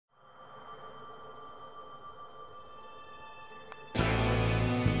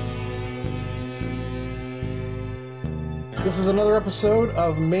This is another episode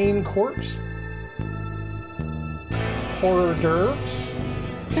of Main Corpse. Hors d'oeuvres.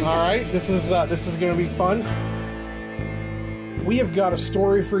 Alright, this is going to be fun. We have got a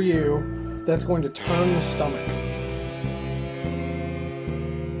story for you that's going to turn the stomach.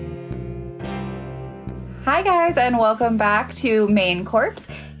 Hi guys, and welcome back to Main Corpse.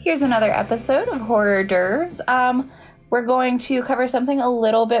 Here's another episode of Hors d'oeuvres. We're going to cover something a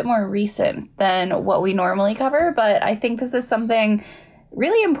little bit more recent than what we normally cover, but I think this is something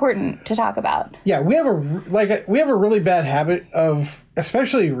really important to talk about. Yeah, we have a really bad habit of,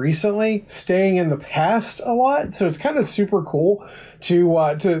 especially recently, staying in the past a lot. So it's kind of super cool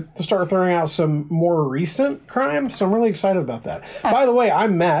to start throwing out some more recent crimes. So I'm really excited about that. By the way,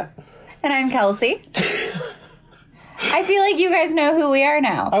 I'm Matt. And I'm Kelsey. I feel like you guys know who we are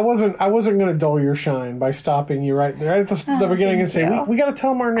now. I wasn't going to dull your shine by stopping you right there at the beginning and saying, we got to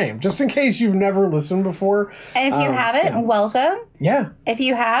tell them our name, just in case you've never listened before. And if you haven't, welcome. Yeah. If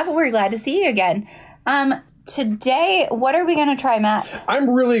you have, we're glad to see you again. Today, what are we going to try, Matt? I'm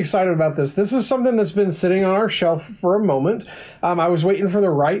really excited about this. This is something that's been sitting on our shelf for a moment. I was waiting for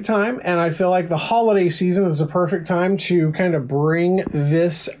the right time, and I feel like the holiday season is the perfect time to kind of bring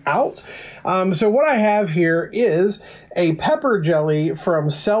this out. So what I have here is a pepper jelly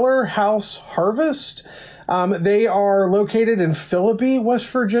from Cellar House Harvest. They are located in Philippi, West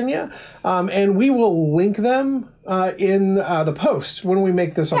Virginia, and we will link them in the post when we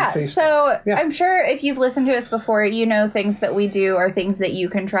make this on Facebook. So I'm sure if you've listened to us before, you know things that we do are things that you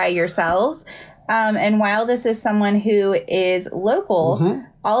can try yourselves. And while this is someone who is local,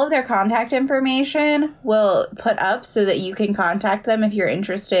 all of their contact information will put up so that you can contact them if you're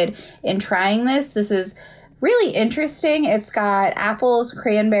interested in trying this. This is really interesting. It's got apples,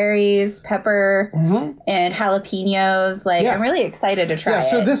 cranberries, pepper, and jalapeños. I'm really excited to try it.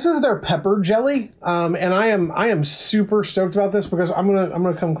 So this is their pepper jelly, and I am super stoked about this because I'm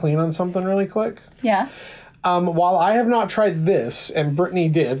gonna come clean on something really quick. Yeah. While I have not tried this, and Brittany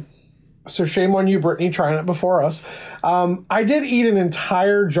did, so shame on you, Brittany, trying it before us. I did eat an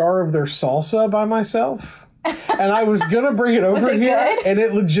entire jar of their salsa by myself. And I was going to bring it over here, good? And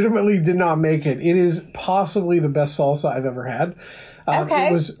it legitimately did not make it. It is possibly the best salsa I've ever had. Okay.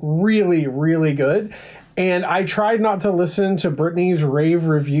 It was really, really good. And I tried not to listen to Brittany's rave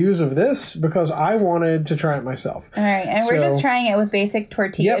reviews of this because I wanted to try it myself. All right. And we're just trying it with basic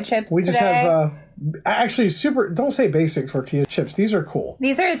tortilla chips we just today. have... Actually, don't say basic tortilla chips. These are cool.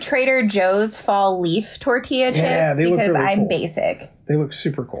 These are Trader Joe's fall leaf tortilla chips they look because really I'm cool. basic. They look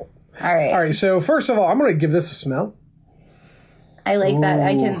super cool. All right. So first of all, I'm going to give this a smell. I like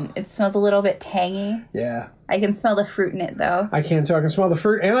that. It smells a little bit tangy. Yeah. I can smell the fruit in it, though. I can too. I can smell the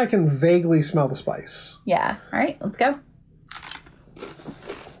fruit, and I can vaguely smell the spice. Yeah. All right. Let's go.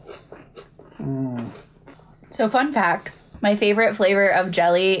 So, fun fact. My favorite flavor of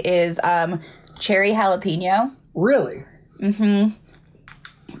jelly is cherry jalapeno. Really? Mm-hmm.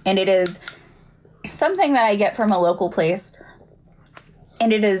 And it is something that I get from a local place.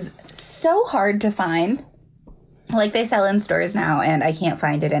 And it is so hard to find. Like, they sell in stores now, and I can't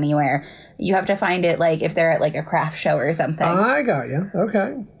find it anywhere. You have to find it, if they're at, a craft show or something. I got you.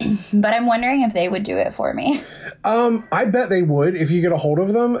 Okay. But I'm wondering if they would do it for me. I bet they would if you get a hold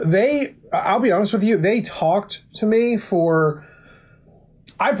of them. I'll be honest with you, they talked to me for...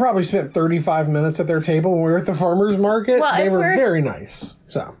 I probably spent 35 minutes at their table when we were at the farmer's market. Well, they were very nice.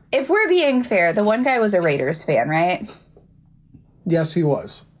 So, if we're being fair, the one guy was a Raiders fan, right? Yes, he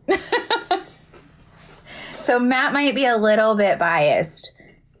was. So Matt might be a little bit biased,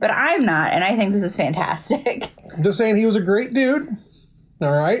 but I'm not, and I think this is fantastic. Just saying he was a great dude.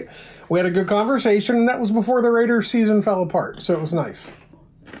 All right. We had a good conversation, and that was before the Raiders season fell apart, so it was nice.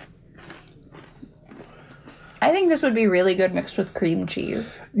 I think this would be really good mixed with cream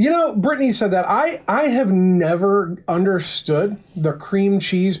cheese. You know, Brittany said that. I have never understood the cream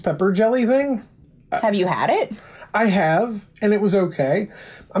cheese pepper jelly thing. Have you had it? I have, and it was okay.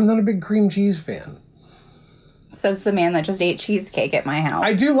 I'm not a big cream cheese fan. Says the man that just ate cheesecake at my house.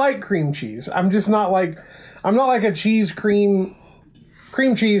 I do like cream cheese. I'm not like a cream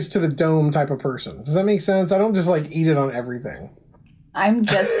cheese to the dome type of person. Does that make sense? I don't just eat it on everything. I'm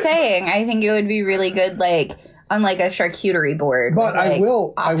just saying, I think it would be really good, on a charcuterie board. But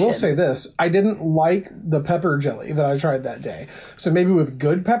with, I will say this. I didn't like the pepper jelly that I tried that day. So maybe with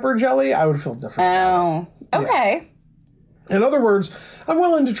good pepper jelly, I would feel different. Oh, okay. Yeah. In other words, I'm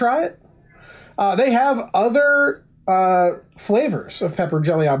willing to try it. They have other flavors of pepper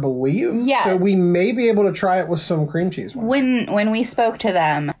jelly, I believe. Yeah. So we may be able to try it with some cream cheese. When we spoke to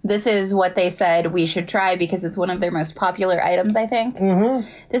them, this is what they said we should try because it's one of their most popular items, I think. Mm-hmm.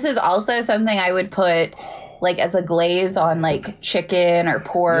 This is also something I would put like as a glaze on like chicken or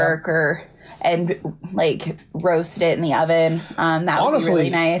pork and like roast it in the oven. That would be really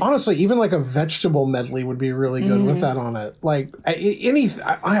nice. Honestly, even like a vegetable medley would be really good with that on it. Like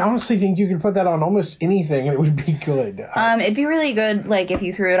I honestly think you could put that on almost anything and it would be good. It'd be really good like if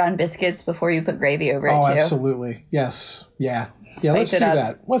you threw it on biscuits before you put gravy over it too. Oh, absolutely. Yes. Yeah. Yeah, let's do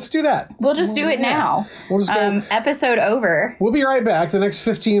that. Let's do that. We'll just do it now. We'll just go. Episode over. We'll be right back. The next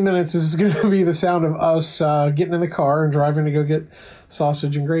 15 minutes is going to be the sound of us getting in the car and driving to go get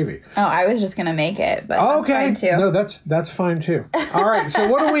sausage and gravy. Oh, I was just going to make it, but that's fine too. No, that's fine too. All right. So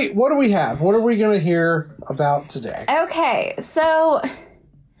what do we have? What are we going to hear about today? Okay. So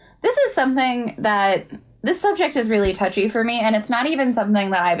this is something that this subject is really touchy for me, and it's not even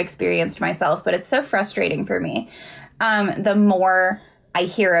something that I've experienced myself, but it's so frustrating for me. The more I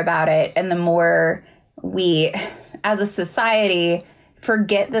hear about it and the more we, as a society,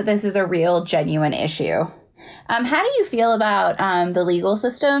 forget that this is a real, genuine issue. How do you feel about the legal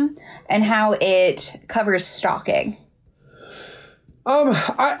system and how it covers stalking?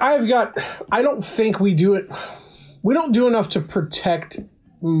 I don't think we do it. We don't do enough to protect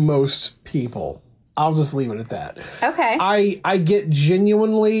most people. I'll just leave it at that. Okay. I get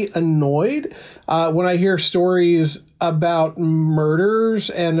genuinely annoyed when I hear stories about murders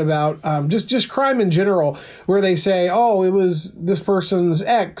and about just crime in general, where they say, oh, it was this person's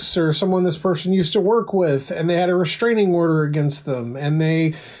ex or someone this person used to work with, and they had a restraining order against them, and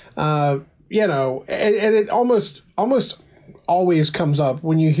they, and it almost always comes up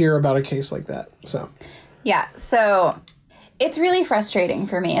when you hear about a case like that. So. Yeah. So. It's really frustrating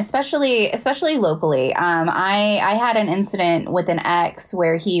for me, especially locally. I had an incident with an ex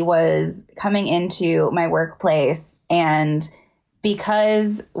where he was coming into my workplace, and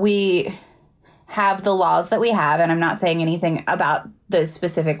because we have the laws that we have, and I'm not saying anything about those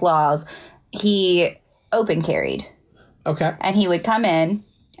specific laws, he open carried. Okay. And he would come in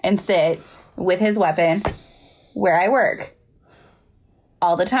and sit with his weapon where I work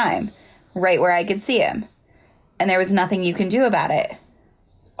all the time, right where I could see him. And there was nothing you can do about it.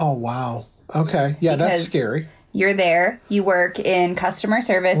 Oh, wow. Okay. Yeah, because that's scary. You're there. You work in customer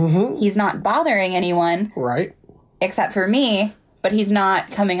service. Mm-hmm. He's not bothering anyone. Right. Except for me. But he's not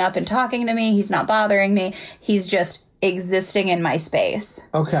coming up and talking to me. He's not bothering me. He's just existing in my space.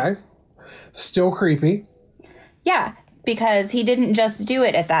 Okay. Still creepy. Yeah. Because he didn't just do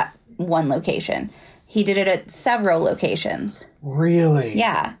it at that one location. He did it at several locations. Really?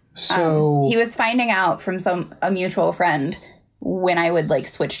 Yeah. So he was finding out from a mutual friend when I would like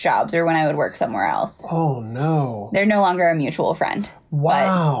switch jobs or when I would work somewhere else. Oh no. They're no longer a mutual friend.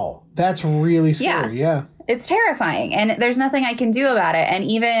 Wow. That's really scary. Yeah. It's terrifying, and there's nothing I can do about it. And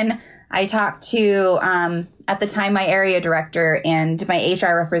even I talked to at the time my area director and my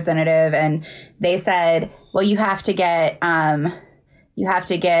HR representative, and they said, well, you have to get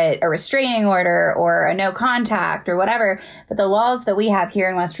a restraining order or a no contact or whatever. But the laws that we have here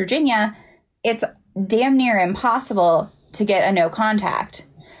in West Virginia, it's damn near impossible to get a no contact.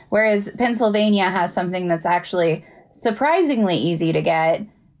 Whereas Pennsylvania has something that's actually surprisingly easy to get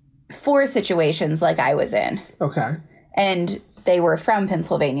for situations like I was in. Okay. And they were from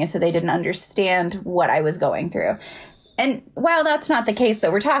Pennsylvania, so they didn't understand what I was going through. And while that's not the case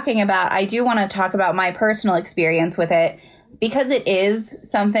that we're talking about, I do want to talk about my personal experience with it, because it is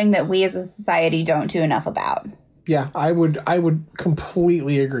something that we as a society don't do enough about. Yeah, I would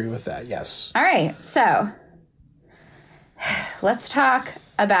completely agree with that, yes. All right, so let's talk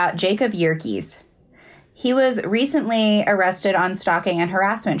about Jacob Yerkes. He was recently arrested on stalking and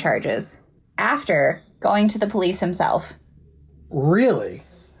harassment charges after going to the police himself. Really?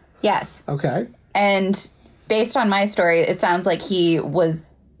 Yes. Okay. And based on my story, it sounds like he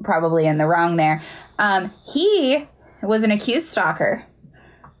was probably in the wrong there. He was an accused stalker.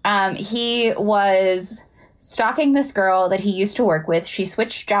 He was stalking this girl that he used to work with. She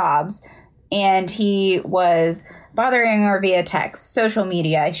switched jobs, and he was bothering her via text, social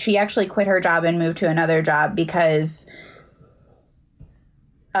media. She actually quit her job and moved to another job because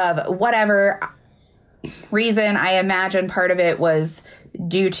of whatever reason. I imagine part of it was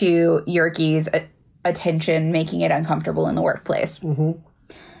due to Yerkes' attention making it uncomfortable in the workplace. Mm-hmm.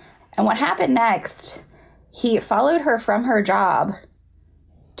 And what happened next, he followed her from her job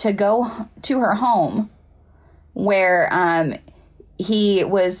to go to her home, where he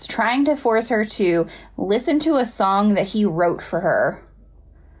was trying to force her to listen to a song that he wrote for her.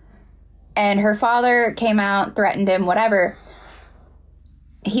 And her father came out, threatened him, whatever.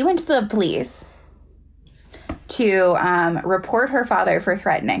 He went to the police to report her father for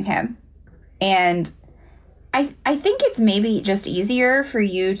threatening him. And I think it's maybe just easier for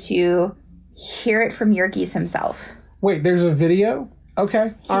you to hear it from Yerkes himself. Wait, there's a video?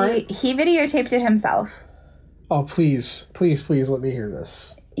 Okay, all right. He videotaped it himself. Oh, please, please, please let me hear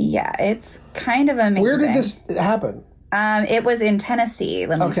this. Yeah, it's kind of amazing. Where did this happen? It was in Tennessee.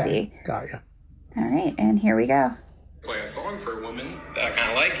 Let me see. Got you. All right, and here we go. Play a song for a woman that I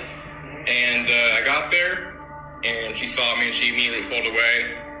kind of like, and I got there, and she saw me, and she immediately pulled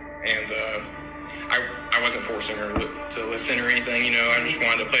away, and I wasn't forcing her to listen or anything, you know. I just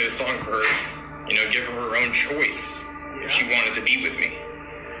wanted to play the song for her, you know, give her her own choice if she wanted to be with me.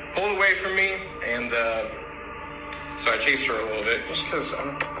 Pulled away from me, and so I chased her a little bit, just because,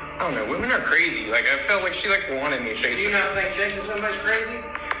 I don't know, women are crazy. Like, I felt like she, like, wanted me to chase her. Do you not think chasing somebody's crazy?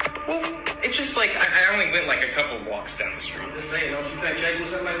 Well, it's just like, I only went, like, a couple blocks down the street. I'm just saying, don't you think chasing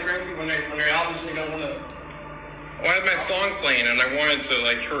somebody's crazy when they obviously don't want to... Well, I had my song playing, and I wanted to,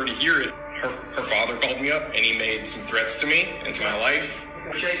 like, her to hear it. Her father called me up, and he made some threats to me and to my life.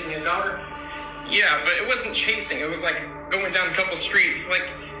 Chasing his daughter? Yeah, but it wasn't chasing. It was, like, going down a couple streets. Like,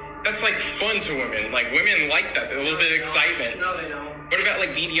 that's, like, fun to women. Like, women like that. A little bit of excitement. No, they don't. What about,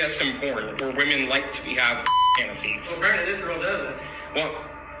 like, BDSM porn, where women like to have fantasies? Well, apparently this girl doesn't. Well,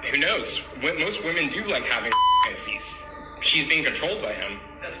 who knows? Most women do like having fantasies. She's being controlled by him.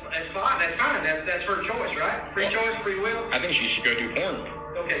 That's fine. That's fine. That's her choice, right? Free choice, free will. I think she should go do porn.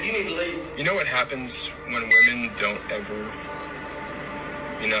 Okay, you need to leave. You know what happens when women don't ever,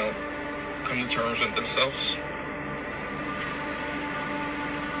 you know, come to terms with themselves?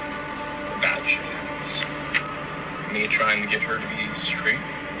 Bad shit happens. Me trying to get her to be straight.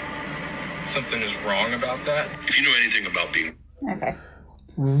 Something is wrong about that. If you know anything about being... Okay.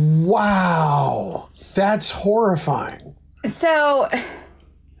 Wow. That's horrifying. So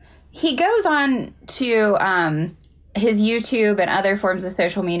he goes on to his YouTube and other forms of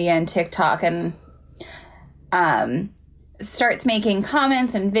social media and TikTok and starts making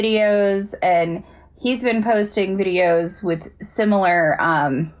comments and videos, and he's been posting videos with similar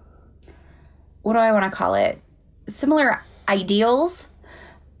what do I want to call it? Similar ideals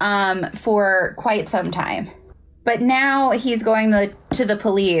for quite some time. But now he's going to the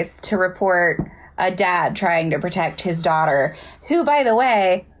police to report a dad trying to protect his daughter, who, by the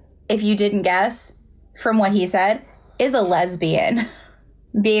way, if you didn't guess from what he said, is a lesbian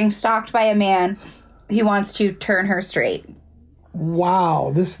being stalked by a man who wants to turn her straight.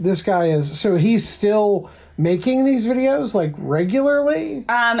 Wow, this guy is... So he's still making these videos, like, regularly?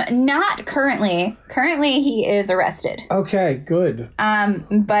 Not currently. Currently, he is arrested. Okay, good. But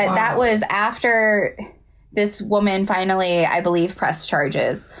wow. That was after this woman finally, I believe, pressed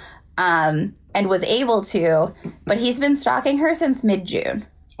charges, and was able to, but he's been stalking her since mid-June.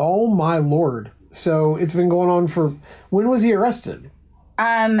 Oh, my Lord. So it's been going on for... When was he arrested?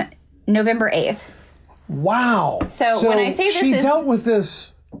 November 8th. Wow. So when I say this she dealt with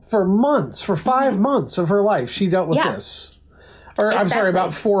this for months, for 5 months of her life. She dealt with this. Or exactly. I'm sorry,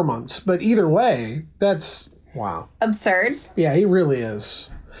 about 4 months. But either way, that's... Wow. Absurd. Yeah, he really is.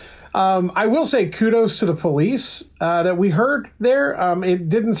 I will say kudos to the police that we heard there. It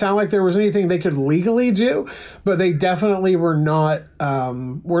didn't sound like there was anything they could legally do, but they definitely were not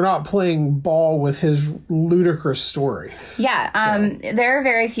playing ball with his ludicrous story. Yeah, there are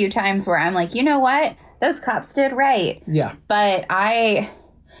very few times where I'm like, you know what? Those cops did right. Yeah. But I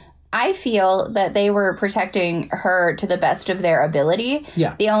feel that they were protecting her to the best of their ability.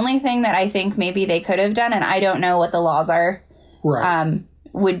 Yeah. The only thing that I think maybe they could have done, and I don't know what the laws are, right.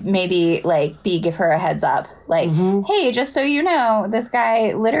 Would maybe give her a heads up. Like, hey, just so you know, this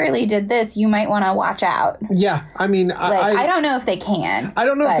guy literally did this. You might want to watch out. Yeah. I mean, I don't know if they can. I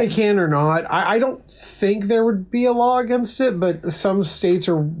don't know if they can or not. I don't think there would be a law against it, but some states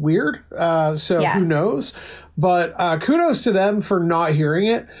are weird. Who knows? But kudos to them for not hearing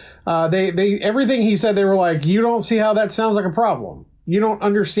it. They everything he said, they were like, you don't see how that sounds like a problem. You don't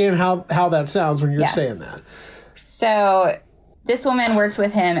understand how that sounds when you're saying that. So this woman worked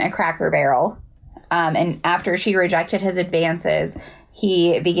with him at Cracker Barrel, and after she rejected his advances,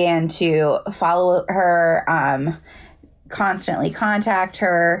 he began to follow her, constantly contact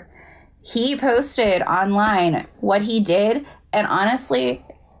her. He posted online what he did, and honestly,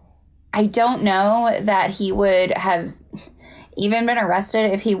 I don't know that he would have even been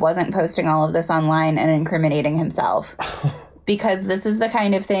arrested if he wasn't posting all of this online and incriminating himself. Because this is the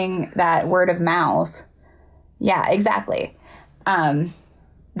kind of thing that word of mouth. Yeah, exactly.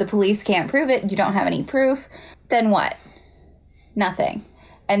 The police can't prove it. You don't have any proof. Then what? Nothing.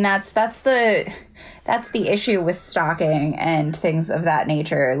 And that's the issue with stalking and things of that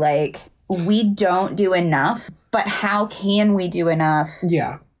nature. Like, we don't do enough, but how can we do enough?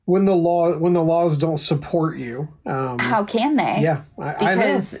 Yeah. when the laws don't support you. How can they? Yeah,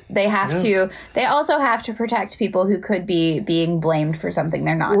 because they have to. They also have to protect people who could be being blamed for something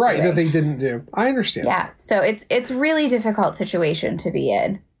they're not doing. that they didn't do. I understand. Yeah, so it's really difficult situation to be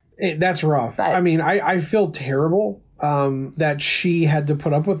in. That's rough. But, I mean, I feel terrible that she had to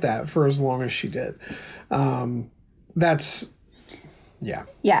put up with that for as long as she did. That's. Yeah.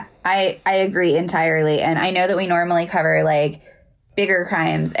 Yeah, I agree entirely, and I know that we normally cover like bigger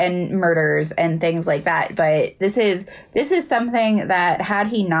crimes and murders and things like that, but this is something that, had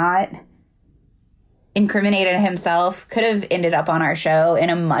he not incriminated himself, could have ended up on our show in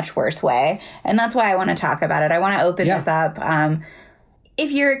a much worse way, and that's why I want to talk about it. I want to open this up.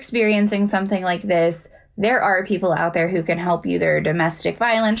 If you're experiencing something like this, there are people out there who can help you. There are domestic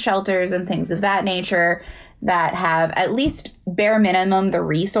violence shelters and things of that nature that have at least bare minimum the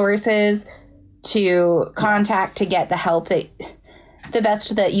resources to contact to get the help that the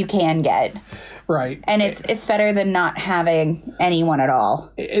best that you can get. Right. And it's better than not having anyone at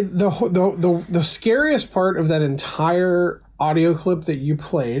all. The scariest part of that entire audio clip that you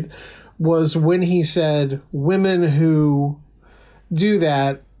played was when he said, women who do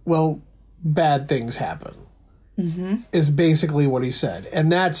that, well, bad things happen. Mm-hmm. Is basically what he said.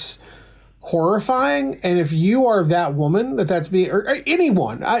 And that's horrifying. And if you are that woman that's being, or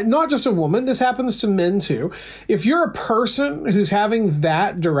anyone, not just a woman, this happens to men too. If you're a person who's having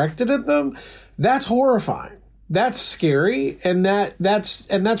that directed at them, that's horrifying. That's scary, and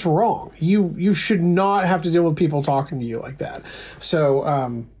that's wrong. You should not have to deal with people talking to you like that.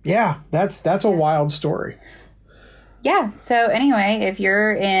 So that's a wild story. Yeah. So anyway, if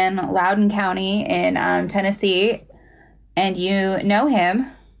you're in Loudoun County in Tennessee and you know him,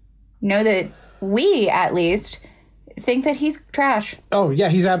 know that we, at least, think that he's trash. Oh, yeah,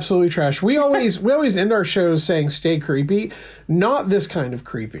 he's absolutely trash. We always end our shows saying stay creepy. Not this kind of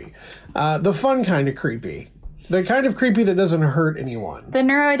creepy. The fun kind of creepy. The kind of creepy that doesn't hurt anyone. The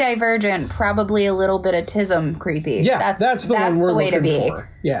neurodivergent, probably a little bit autism creepy. Yeah, that's the one we're looking for.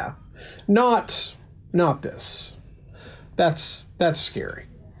 Yeah. Not this. That's scary.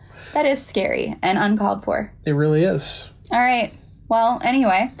 That is scary and uncalled for. It really is. All right. Well,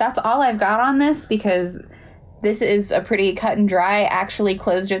 anyway, that's all I've got on this, because this is a pretty cut and dry, actually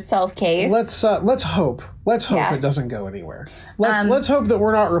closed itself case. Let's hope. Let's hope it doesn't go anywhere. Let's hope that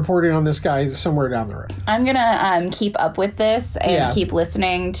we're not reporting on this guy somewhere down the road. I'm gonna keep up with this and keep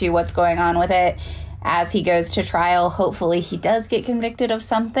listening to what's going on with it as he goes to trial. Hopefully, he does get convicted of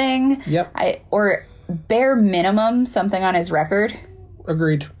something. Yep. Or bare minimum, something on his record.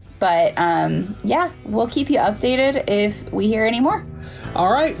 Agreed. But, we'll keep you updated if we hear any more.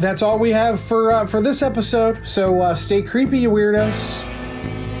 All right, that's all we have for this episode. So stay creepy, you weirdos.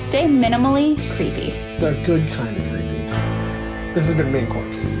 Stay minimally creepy. The good kind of creepy. This has been Main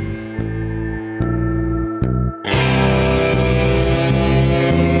Corpse.